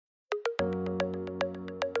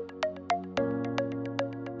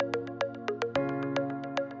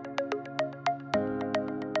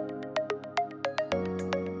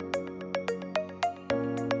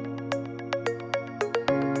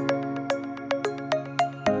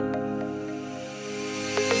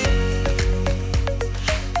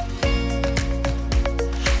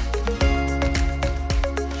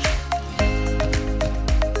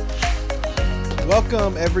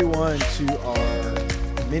everyone to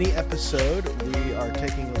our mini episode. We are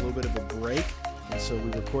taking a little bit of a break, and so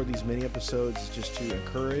we record these mini episodes just to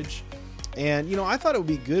encourage. And, I thought it would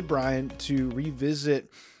be good, Brian, to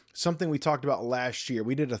revisit something we talked about last year.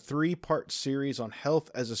 We did a 3-part series on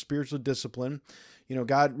health as a spiritual discipline.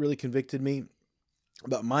 God really convicted me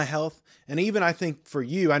about my health. And even I think for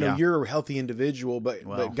you, I know you're a healthy individual,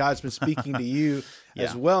 but God's been speaking to you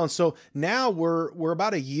as well. And so now we're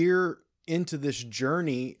about a year into this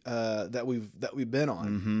journey that we've been on.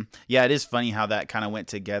 Mm-hmm. Yeah, it is funny how that kind of went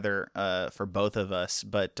together for both of us.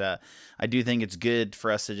 But I do think it's good for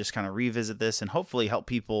us to just kind of revisit this and hopefully help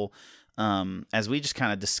people as we just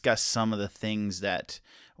kind of discuss some of the things that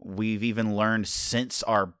we've even learned since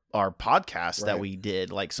our podcast that we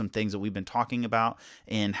did, like some things that we've been talking about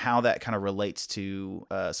and how that kind of relates to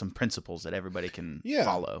some principles that everybody can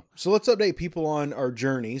follow. So let's update people on our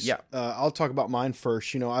journeys. Yeah. I'll talk about mine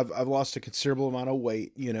first. I've lost a considerable amount of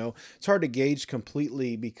weight. It's hard to gauge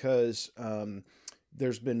completely because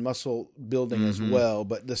there's been muscle building as well,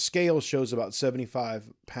 but the scale shows about 75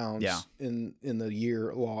 pounds in the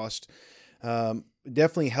year lost.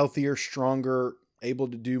 Definitely healthier, stronger, able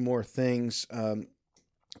to do more things.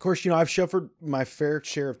 Of course, I've suffered my fair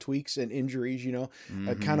share of tweaks and injuries.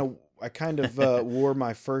 I kind of wore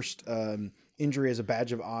my first injury as a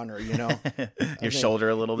badge of honor. Your shoulder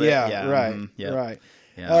a little bit. Yeah. Right. Right.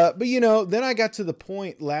 Yeah. But then I got to the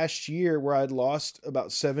point last year where I'd lost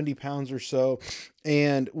about 70 pounds or so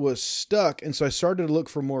and was stuck. And so I started to look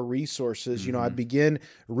for more resources. I began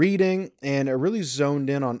reading and I really zoned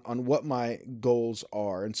in on what my goals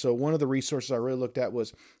are. And so one of the resources I really looked at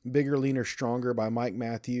was Bigger, Leaner, Stronger by Mike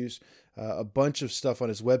Matthews, a bunch of stuff on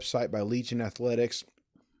his website by Legion Athletics.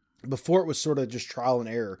 Before it was sort of just trial and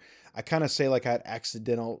error. I kind of say like I had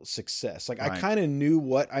accidental success. Like I kind of knew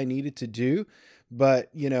what I needed to do. But,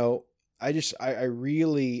 I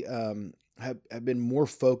really have been more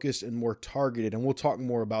focused and more targeted, and we'll talk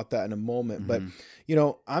more about that in a moment. But,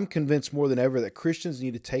 I'm convinced more than ever that Christians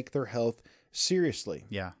need to take their health seriously.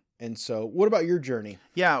 Yeah. And so what about your journey?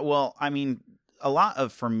 Yeah, well, I mean, a lot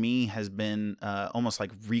of, for me, has been almost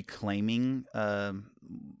like reclaiming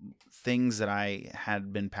things that I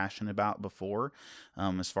had been passionate about before,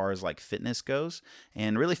 as far as like fitness goes,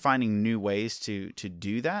 and really finding new ways to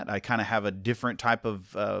do that. I kind of have a different type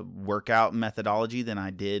of workout methodology than I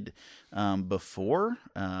did before,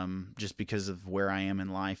 just because of where I am in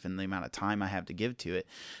life and the amount of time I have to give to it.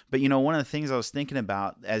 But one of the things I was thinking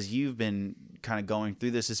about as you've been kind of going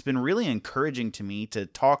through this, it's been really encouraging to me to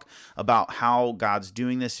talk about how God's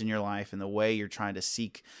doing this in your life and the way you're trying to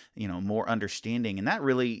seek, more understanding. And that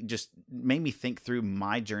really just made me think through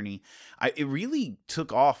my journey. It really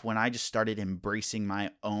took off when I just started embracing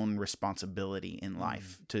my own responsibility in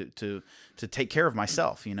life to take care of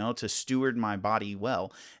myself, to steward my body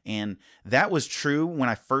well. And that was true when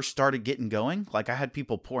I first started getting going. Like I had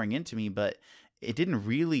people pouring into me, but it didn't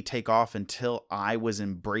really take off until I was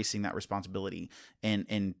embracing that responsibility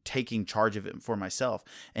and taking charge of it for myself.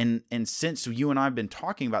 And since you and I have been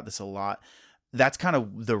talking about this a lot, that's kind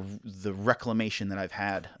of the reclamation that I've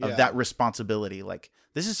had of that responsibility. Like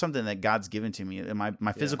this is something that God's given to me in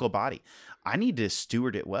my physical body. I need to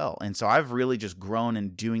steward it well. And so I've really just grown in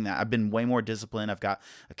doing that. I've been way more disciplined. I've got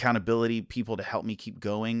accountability people to help me keep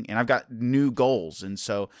going, and I've got new goals. And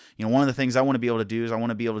so, one of the things I want to be able to do is I want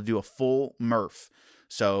to be able to do a full Murph.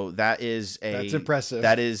 So that's impressive.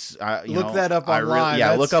 That is, look that up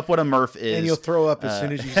online. Look up what a Murph is. And you'll throw up as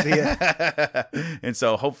soon as you see it. And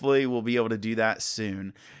so hopefully we'll be able to do that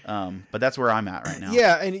soon. But that's where I'm at right now.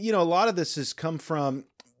 Yeah. And, a lot of this has come from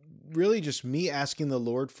really just me asking the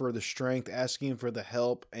Lord for the strength, asking him for the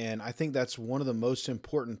help. And I think that's one of the most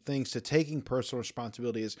important things to taking personal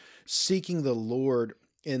responsibility is seeking the Lord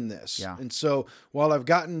in this. Yeah. And so while I've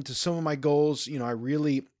gotten to some of my goals, I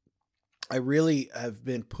really have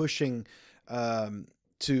been pushing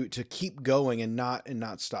to keep going and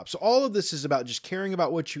not stop. So all of this is about just caring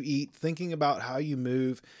about what you eat, thinking about how you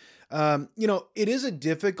move. It is a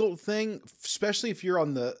difficult thing, especially if you're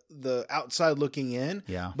on the outside looking in.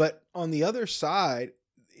 Yeah. But on the other side,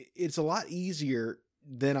 it's a lot easier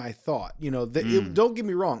than I thought. Don't get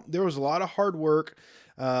me wrong. There was a lot of hard work,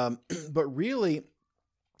 but really,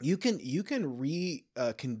 you can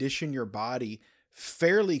recondition your body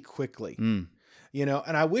fairly quickly, and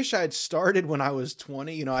I wish I had started when I was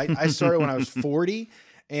 20, I started when I was 40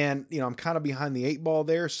 and, I'm kind of behind the 8 ball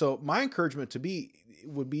there. So my encouragement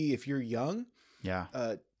would be if you're young,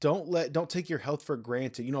 don't take your health for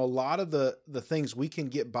granted. A lot of the things we can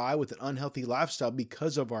get by with an unhealthy lifestyle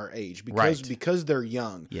because of our age, because they're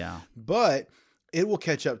young. Yeah. But it will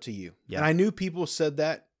catch up to you. Yeah. And I knew people said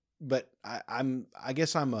that I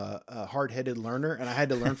guess I'm a hard-headed learner, and I had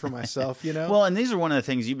to learn for myself, you know? Well, and these are one of the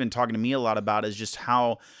things you've been talking to me a lot about is just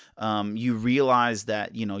how you realize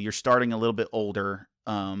that, you're starting a little bit older,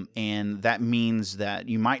 and that means that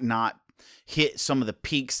you might not hit some of the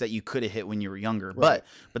peaks that you could have hit when you were younger. Right.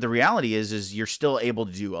 But the reality is you're still able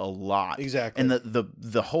to do a lot. Exactly. And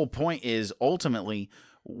the whole point is ultimately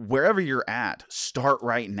wherever you're at, start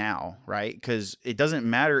right now, right? Because it doesn't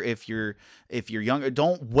matter if you're younger.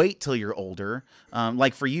 Don't wait till you're older.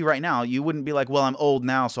 Like for you right now, you wouldn't be like, well, I'm old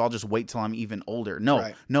now, so I'll just wait till I'm even older.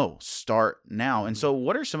 No, start now. And so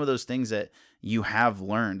what are some of those things that you have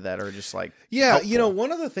learned that are just like helpful?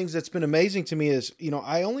 One of the things that's been amazing to me is,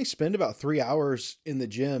 I only spend about 3 hours in the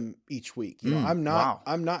gym each week. I'm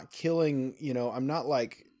not killing, I'm not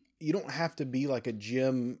like, you don't have to be like a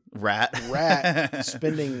gym rat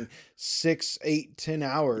spending 6, 8, 10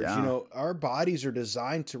 hours. Yeah. Our bodies are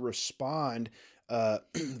designed to respond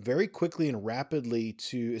very quickly and rapidly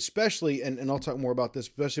to, especially, and I'll talk more about this,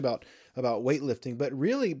 especially about weightlifting. But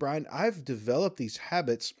really, Brian, I've developed these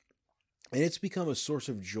habits, and it's become a source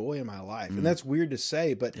of joy in my life. And that's weird to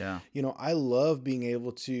say, but I love being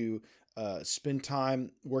able to spend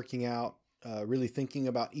time working out, really thinking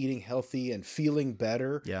about eating healthy and feeling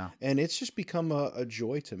better. Yeah. And it's just become a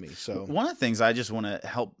joy to me. So one of the things I just want to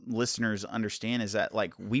help listeners understand is that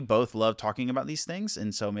like we both love talking about these things.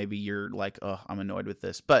 And so maybe you're like, oh, I'm annoyed with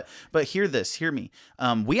this, but hear me.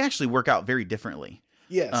 We actually work out very differently.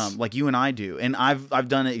 Yes. Like you and I do. And I've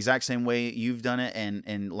done it exact same way you've done it.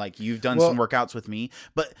 And like you've done some workouts with me,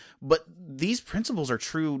 but these principles are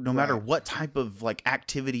true no matter what type of like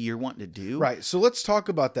activity you're wanting to do. Right. So let's talk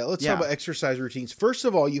about that. Let's talk about exercise routines. First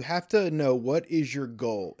of all, you have to know what is your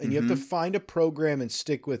goal, and you have to find a program and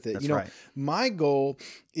stick with it. That's right. My goal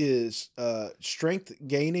is strength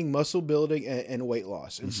gaining, muscle building, and weight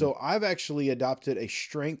loss. And so I've actually adopted a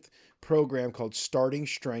strength program called Starting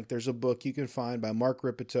Strength. There's a book you can find by Mark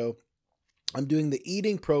Ripito. I'm doing the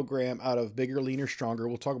eating program out of Bigger, Leaner, Stronger.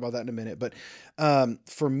 We'll talk about that in a minute. But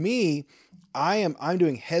for me, I'm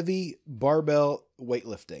doing heavy barbell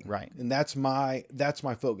weightlifting. Right. And that's my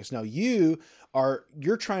focus. Now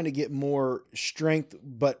you're trying to get more strength,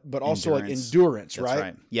 but also like endurance,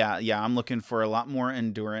 right? Yeah. I'm looking for a lot more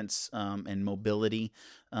endurance and mobility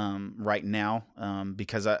right now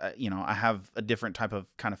because I have a different type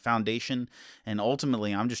of kind of foundation, and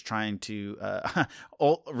ultimately I'm just trying to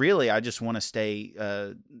really I just want to stay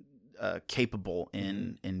capable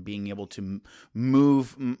in being able to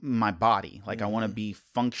move my body. Like I want to be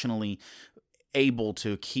functionally able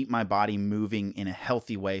to keep my body moving in a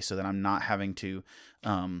healthy way so that I'm not having to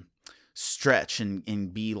stretch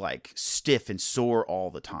and be like stiff and sore all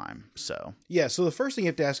the time. So so the first thing you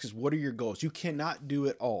have to ask is, what are your goals? You cannot do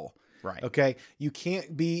it all. Right. Okay. You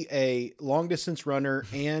can't be a long distance runner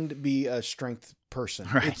and be a strength person.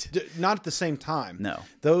 Right. Not at the same time. No.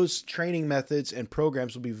 Those training methods and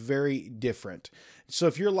programs will be very different. So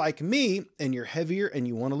if you're like me and you're heavier and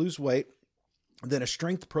you want to lose weight, then a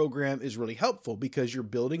strength program is really helpful because you're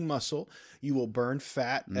building muscle. You will burn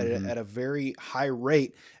fat at a very high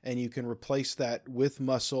rate, and you can replace that with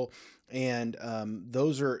muscle. And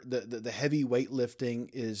those are the heavy weightlifting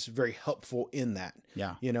is very helpful in that.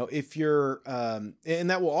 Yeah. If you're and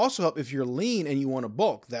that will also help if you're lean and you want to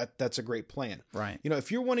bulk. That's a great plan. Right.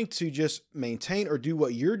 If you're wanting to just maintain or do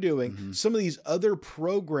what you're doing, some of these other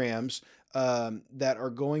programs that are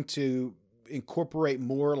going to incorporate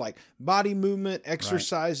more like body movement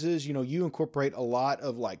exercises. You incorporate a lot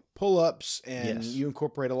of like pull-ups, and you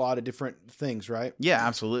incorporate a lot of different things, right? Yeah,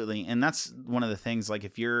 absolutely. And that's one of the things, like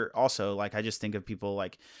if you're also like, I just think of people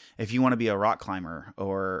like if you want to be a rock climber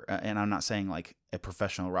or, and I'm not saying like a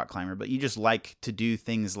professional rock climber, but you just like to do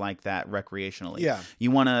things like that recreationally. Yeah.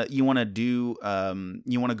 You want to do,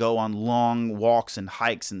 you want to go on long walks and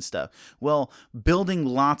hikes and stuff. Well, building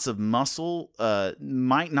lots of muscle,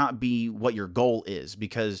 might not be what your goal is,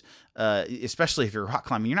 because, especially if you're rock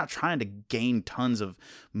climbing, you're not trying to gain tons of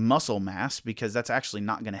muscle mass, because that's actually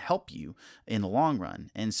not going to help you in the long run.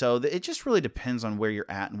 And so it just really depends on where you're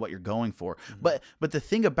at and what you're going for. But the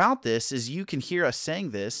thing about this is you can hear us saying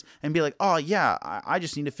this and be like, oh yeah, I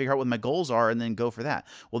just need to figure out what my goals are and then go for that.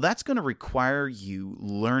 Well, that's going to require you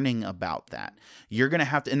learning about that. You're going to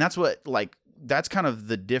have to, and that's kind of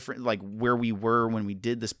the different, like where we were when we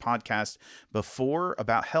did this podcast before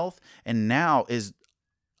about health, and now is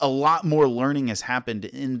a lot more learning has happened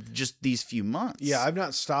in just these few months. Yeah, I've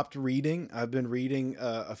not stopped reading. I've been reading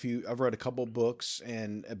I've read a couple books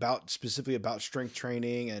and specifically about strength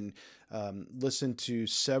training, and listened to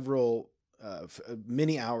several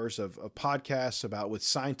many hours of podcasts about with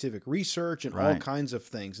scientific research and all Right. kinds of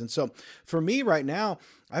things. And so for me right now,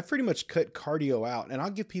 I've pretty much cut cardio out, and I'll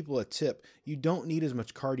give people a tip. You don't need as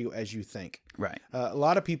much cardio as you think. Right. A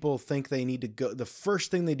lot of people think they need to go, the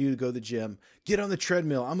first thing they do to go to the gym, get on the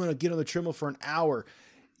treadmill. I'm going to get on the treadmill for an hour.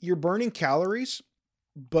 You're burning calories,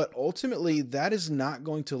 but ultimately that is not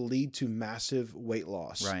going to lead to massive weight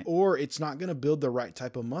loss, Right. or it's not going to build the right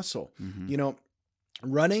type of muscle. Mhm. You know,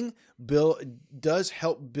 running does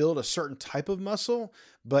help build a certain type of muscle,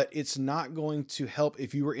 but it's not going to help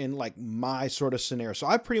if you were in like my sort of scenario. So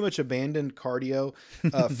I pretty much abandoned cardio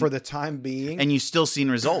for the time being. And you still seen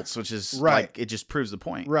results, which is Right. like, it just proves the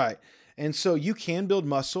point. Right. And so you can build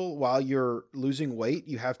muscle while you're losing weight.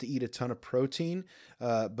 You have to eat a ton of protein,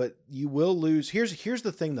 but you will lose. Here's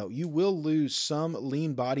the thing though. You will lose some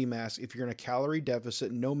lean body mass if you're in a calorie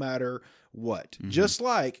deficit, no matter what. Mhm. Just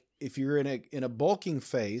like if you're in a bulking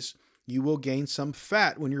phase, you will gain some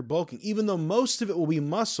fat when you're bulking, even though most of it will be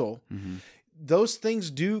muscle. Mhm. Those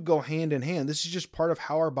things do go hand in hand. This is just part of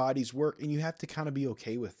how our bodies work, and you have to kind of be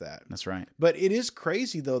okay with that. That's right. But it is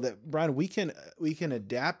crazy though that, Brian, we can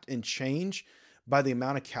adapt and change by the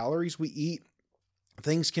amount of calories we eat.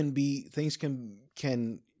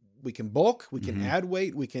 We can bulk, we can Mhm. add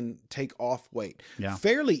weight, we can take off weight Yeah.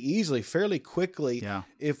 fairly easily, fairly quickly. Yeah.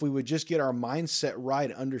 If we would just get our mindset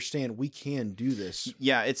right and understand we can do this.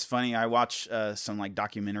 Yeah, it's funny. I watch some like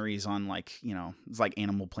documentaries on like, it's like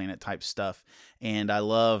Animal Planet type stuff. And I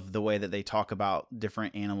love the way that they talk about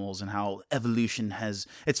different animals and how evolution has,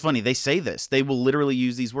 it's funny. They say this, they will literally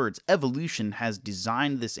use these words. Evolution has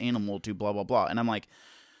designed this animal to blah, blah, blah. And I'm like,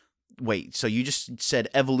 wait, so you just said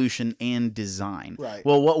evolution and design. Right.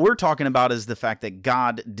 Well, what we're talking about is the fact that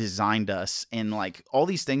God designed us, and like all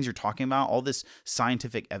these things you're talking about, all this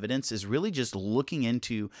scientific evidence is really just looking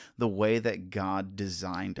into the way that God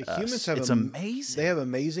designed us. Humans have it's amazing. They have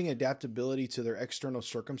amazing adaptability to their external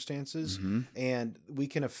circumstances, Mhm. and we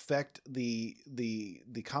can affect the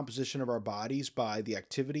composition of our bodies by the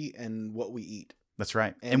activity and what we eat. That's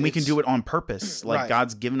right. And And we can it's- do it on purpose. Like Right.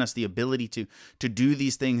 God's given us the ability to do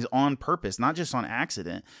these things on purpose, not just on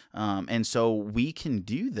accident. And so we can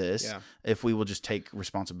do this Yeah. if we will just take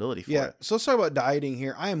responsibility for Yeah. it. So let's talk about dieting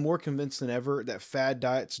here. I am more convinced than ever that fad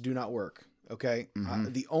diets do not work. Okay.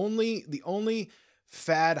 Mhm. The only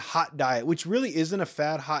fad hot diet, which really isn't a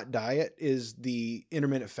fad hot diet, is the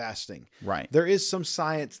intermittent fasting. Right. There is some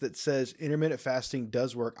science that says intermittent fasting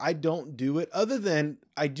does work. I don't do it, other than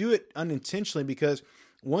I do it unintentionally because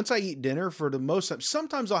once I eat dinner, for the most time,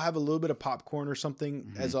 sometimes I'll have a little bit of popcorn or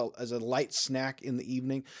something as a light snack in the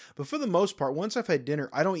evening. But for the most part, once I've had dinner,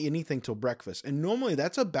 I don't eat anything till breakfast. And normally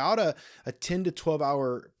that's about a 10 to 12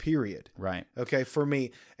 hour period. Right. Okay, for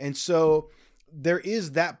me. And so there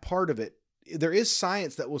is that part of it. There is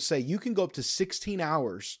science that will say you can go up to 16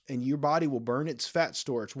 hours and your body will burn its fat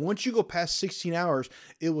storage. Once you go past 16 hours,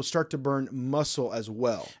 it will start to burn muscle as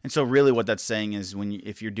well. And so really what that's saying is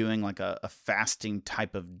if you're doing like a fasting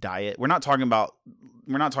type of diet, we're not talking about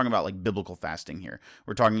like biblical fasting here.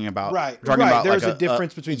 We're talking about Right. We're talking about There's like a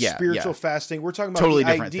difference between spiritual fasting. We're talking about Totally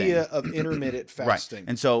the different idea thing. of intermittent fasting. Right.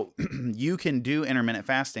 And so you can do intermittent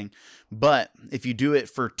fasting, but if you do it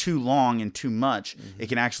for too long and too much, it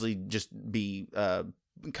can actually just be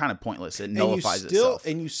kind of pointless. It nullifies itself.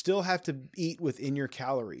 And you still have to eat within your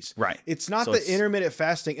calories. Right. It's not So the it's- intermittent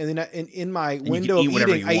fasting, and then in my can window eat of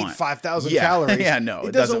whatever eating, you I eat want. 5,000 Yeah. calories. Yeah, no,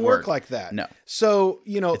 it doesn't work work. like that. No. So,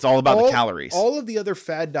 It's all about the calories. All of the other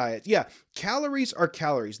fad diets, calories are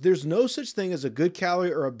calories. There's no such thing as a good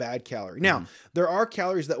calorie or a bad calorie. Now, there are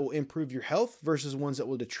calories that will improve your health versus ones that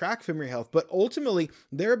will detract from your health. But ultimately,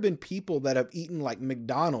 there have been people that have eaten like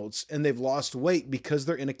McDonald's and they've lost weight because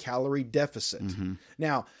they're in a calorie deficit.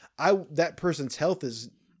 Now, that person's health is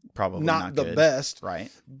Probably not the good. best. Right.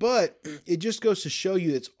 But it just goes to show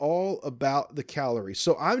you it's all about the calories.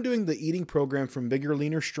 So I'm doing the eating program from Bigger,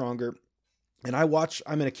 Leaner, Stronger. And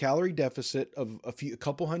I'm in a calorie deficit of a few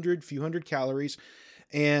hundred calories,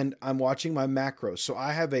 and I'm watching my macros. So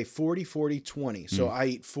I have a 40-40-20. So I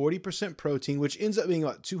eat 40% protein, which ends up being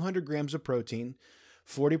about 200 grams of protein,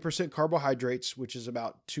 40% carbohydrates, which is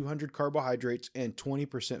about 200 carbohydrates, and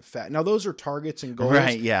 20% fat. Now, those are targets and goals.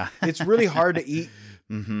 Right. Yeah. It's really hard to eat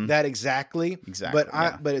that exactly. Exactly,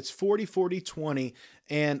 But it's 40-40-20.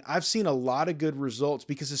 And I've seen a lot of good results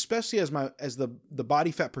because especially as the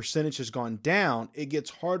body fat percentage has gone down, it gets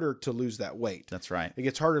harder to lose that weight. That's right. It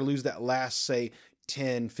gets harder to lose that last, say,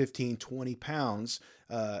 10, 15, 20 pounds.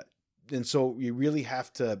 And so you really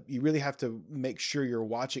have to make sure you're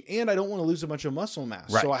watching. And I don't want to lose a bunch of muscle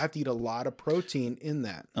mass. Right. So I have to eat a lot of protein in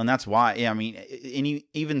that. And that's why, I mean,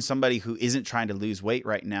 even somebody who isn't trying to lose weight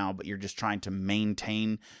right now, but you're just trying to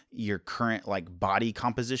maintain your current like body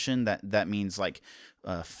composition, that means like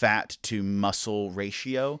fat to muscle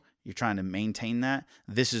ratio. You're trying to maintain that.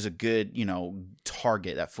 This is a good,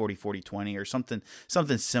 target, that 40-40-20 or something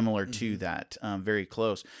similar to that, very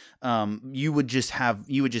close. You would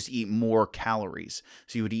just eat more calories.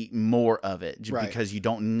 So you would eat more of it because you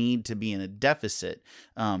don't need to be in a deficit,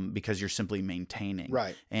 because you're simply maintaining.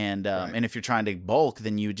 Right. And if you're trying to bulk,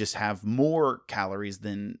 then you would just have more calories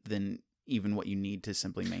than even what you need to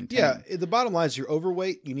simply maintain. Yeah, the bottom line is you're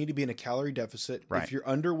overweight, you need to be in a calorie deficit. Right. If you're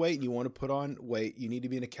underweight and you want to put on weight, you need to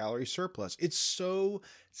be in a calorie surplus. It's so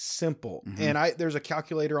simple. Mm-hmm. And there's a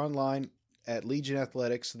calculator online at Legion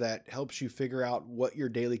Athletics that helps you figure out what your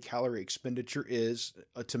daily calorie expenditure is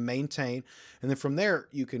to maintain. And then from there,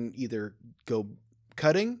 you can either go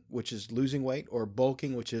cutting, which is losing weight, or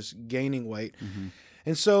bulking, which is gaining weight. Mm-hmm.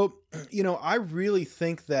 And so, I really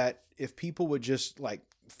think that if people would just like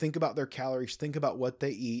think about their calories, think about what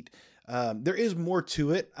they eat. There is more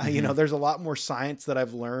to it. Mm-hmm. There's a lot more science that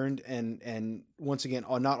I've learned. And once again,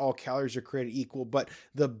 not all calories are created equal, but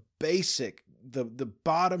the basic, the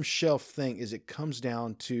bottom shelf thing is it comes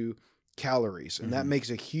down to calories. And that makes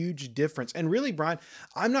a huge difference. And really, Brian,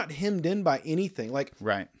 I'm not hemmed in by anything. Like,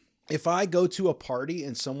 right. If I go to a party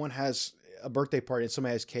and someone has a birthday party and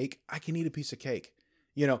somebody has cake, I can eat a piece of cake.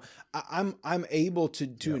 I'm able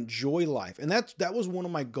to enjoy life. And that was one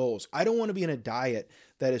of my goals. I don't want to be in a diet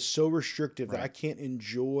that is so restrictive that I can't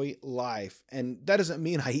enjoy life. And that doesn't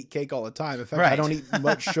mean I eat cake all the time. In fact, I don't eat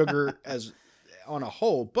much sugar as on a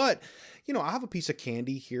whole, but I have a piece of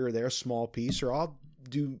candy here or there, a small piece, or I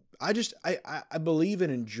believe in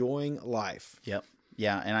enjoying life. Yep.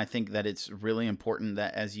 Yeah. And I think that it's really important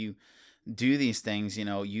that as you do these things,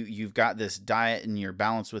 you've got this diet and you're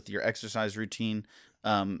balanced with your exercise routine.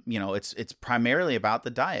 It's primarily about the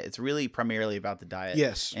diet. It's really primarily about the diet.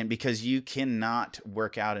 Yes. And because you cannot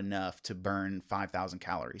work out enough to burn 5,000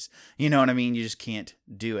 calories, you know what I mean? You just can't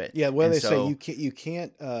do it. Yeah. Well, say you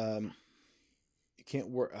can't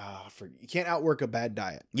work. You can't outwork a bad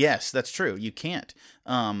diet. Yes, that's true. You can't.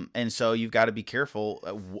 And so you've got to be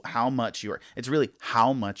careful how much you are. It's really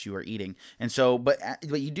how much you are eating. And so, but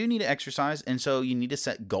you do need to exercise. And so you need to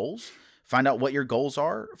set goals. Find out what your goals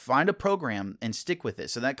are, find a program and stick with it.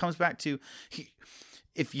 So that comes back to,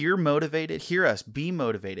 if you're motivated, hear us, be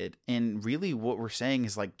motivated. And really what we're saying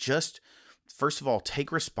is like, just first of all,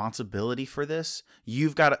 take responsibility for this.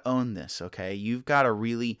 You've got to own this. Okay. You've got to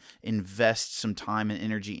really invest some time and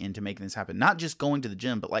energy into making this happen. Not just going to the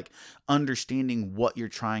gym, but like understanding what you're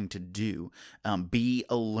trying to do. Be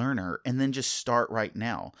a learner and then just start right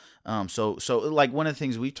now. So like one of the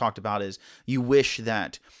things we've talked about is you wish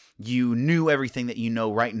that you knew everything that you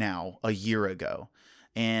know right now a year ago.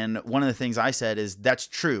 And one of the things I said is that's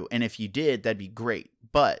true. And if you did, that'd be great.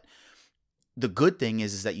 But the good thing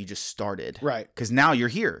is that you just started. Right. Because now you're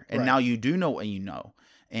here and now you do know what you know.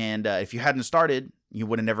 And if you hadn't started, you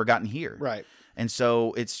would have never gotten here. Right. And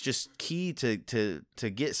so it's just key to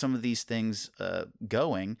get some of these things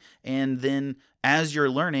going. And then as you're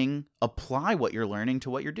learning, apply what you're learning to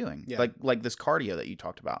what you're doing. Yeah. Like this cardio that you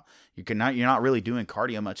talked about. You're not really doing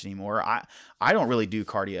cardio much anymore. I don't really do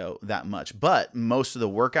cardio that much, but most of the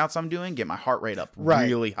workouts I'm doing get my heart rate up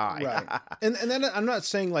really high. Right. and then I'm not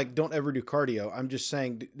saying like don't ever do cardio. I'm just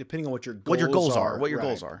saying depending on what your goals are. What your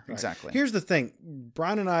goals are. Right. Exactly. Here's the thing.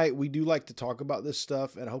 Brian and I, we do like to talk about this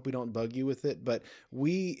stuff, and I hope we don't bug you with it, but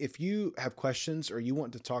if you have questions or you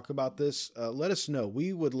want to talk about this, let us know.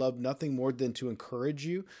 We would love nothing more than to encourage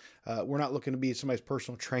you. We're not looking to be somebody's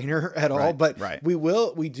personal trainer at all, but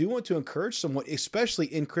we do want to encourage someone, especially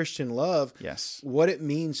in Christian love, what it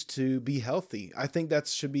means to be healthy. I think that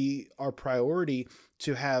should be our priority,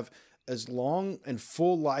 to have as long and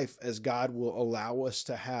full life as God will allow us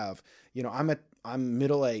to have. I'm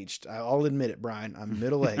middle-aged. I'll admit it, Brian. I'm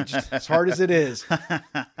middle-aged. As hard as it is,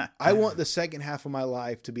 I want the second half of my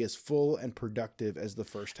life to be as full and productive as the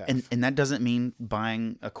first half. And that doesn't mean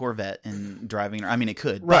buying a Corvette and driving. I mean, it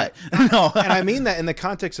could, right? But no. And I mean that in the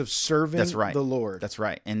context of serving the Lord. That's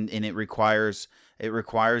right. And it requires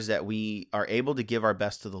that we are able to give our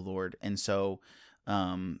best to the Lord. And so,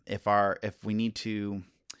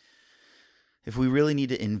 if we really need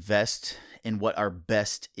to invest in what our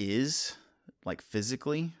best is, like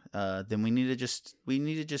physically, then we need to just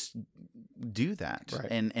do that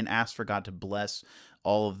and ask for God to bless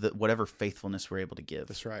all of the whatever faithfulness we're able to give.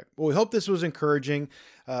 That's right. Well, we hope this was encouraging.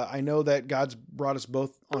 I know that God's brought us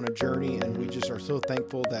both on a journey, and we just are so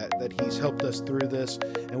thankful that He's helped us through this,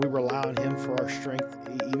 and we rely on Him for our strength,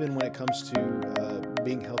 even when it comes to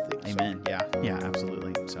being healthy. Amen. Yeah,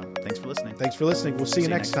 absolutely. So thanks for listening. Thanks for listening. We'll see you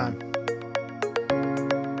next time.